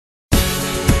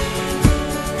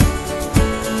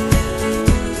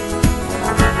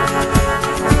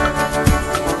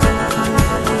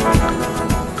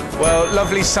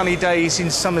lovely sunny days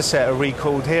in Somerset are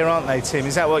recalled here, aren't they, Tim?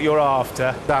 Is that what you're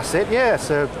after? That's it, yeah.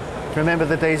 So remember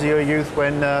the days of your youth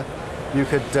when you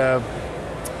could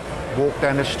walk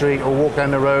down the street or walk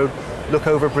down the road, look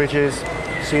over bridges,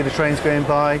 see the trains going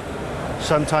by.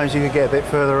 Sometimes you could get a bit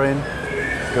further in,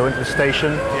 go into the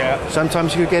station. Yeah.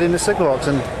 Sometimes you could get in the signal box,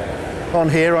 and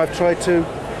on here I've tried to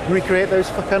recreate those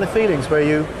kind of feelings where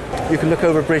you can look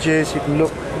over bridges, you can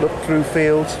look through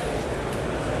fields.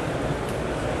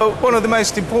 Well, one of the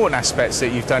most important aspects that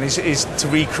you've done is to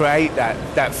recreate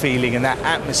that feeling and that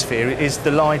atmosphere is the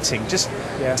lighting. Just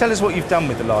tell us what you've done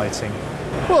with the lighting.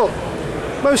 Well,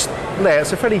 most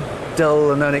layouts are fairly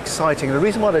dull and unexciting. The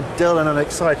reason why they're dull and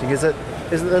unexciting is that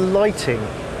the lighting,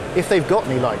 if they've got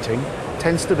any lighting,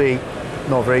 tends to be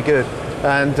not very good.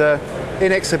 And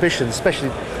in exhibitions, especially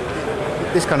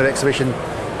this kind of exhibition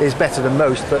is better than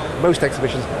most, but most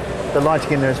exhibitions, the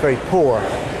lighting in there is very poor.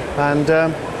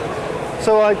 And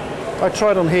so I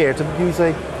tried on here to use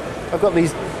I've got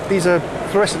these are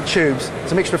fluorescent tubes.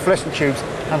 It's a mixture of fluorescent tubes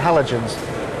and halogens,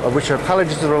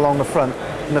 halogens are along the front,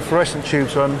 and the fluorescent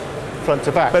tubes run front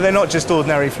to back. But they're not just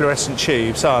ordinary fluorescent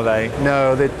tubes, are they?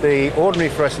 No, the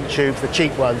ordinary fluorescent tubes, the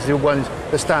cheap ones,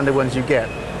 the standard ones you get,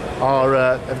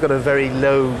 have got a very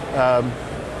low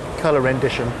colour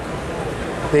rendition.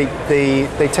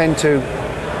 They tend to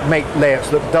make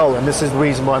layouts look dull, and this is the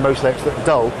reason why most layouts look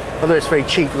dull. Although it's very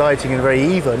cheap lighting and very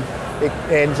even, it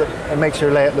ends up and makes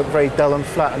your layout look very dull and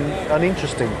flat and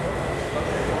uninteresting.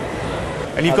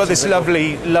 And you've got this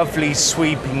lovely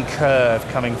sweeping curve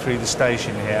coming through the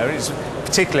station here. It's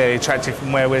particularly attractive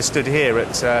from where we're stood here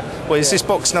at, is this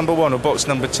box number 1 or box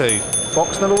number 2?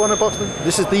 Box number 1 or box number 2?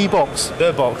 This is the box.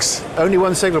 The box. Only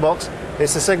one signal box.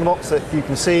 It's the signal box that you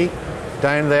can see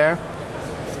down there.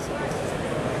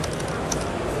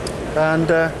 And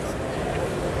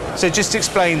so just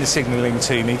explain the signalling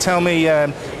to me. Tell me,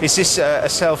 is this a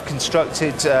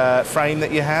self-constructed frame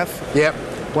that you have? Yep.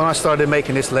 When I started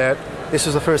making this layout, this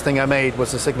was the first thing I made,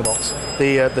 was the signal box,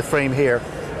 the frame here,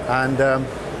 and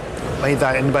made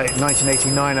that in about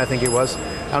 1989, I think it was.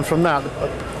 And from that,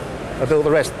 I built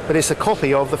the rest. But it's a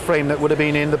copy of the frame that would have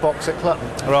been in the box at Clutton.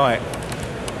 Right.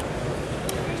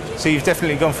 So you've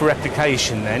definitely gone for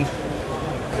replication then?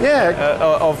 Yeah.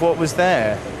 Of what was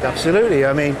there? Absolutely.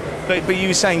 I mean. But you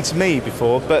were saying to me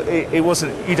before, but it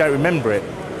wasn't. You don't remember it.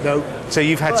 No. So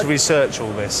you've had to research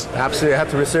all this. Absolutely, I had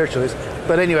to research all this.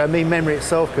 But anyway, I mean, memory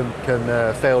itself can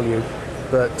fail you.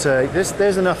 But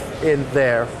there's enough in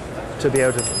there to be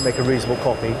able to make a reasonable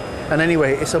copy. And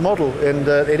anyway, it's a model, and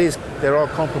there are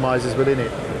compromises within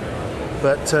it.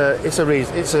 But it's a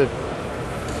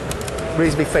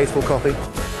reasonably faithful copy.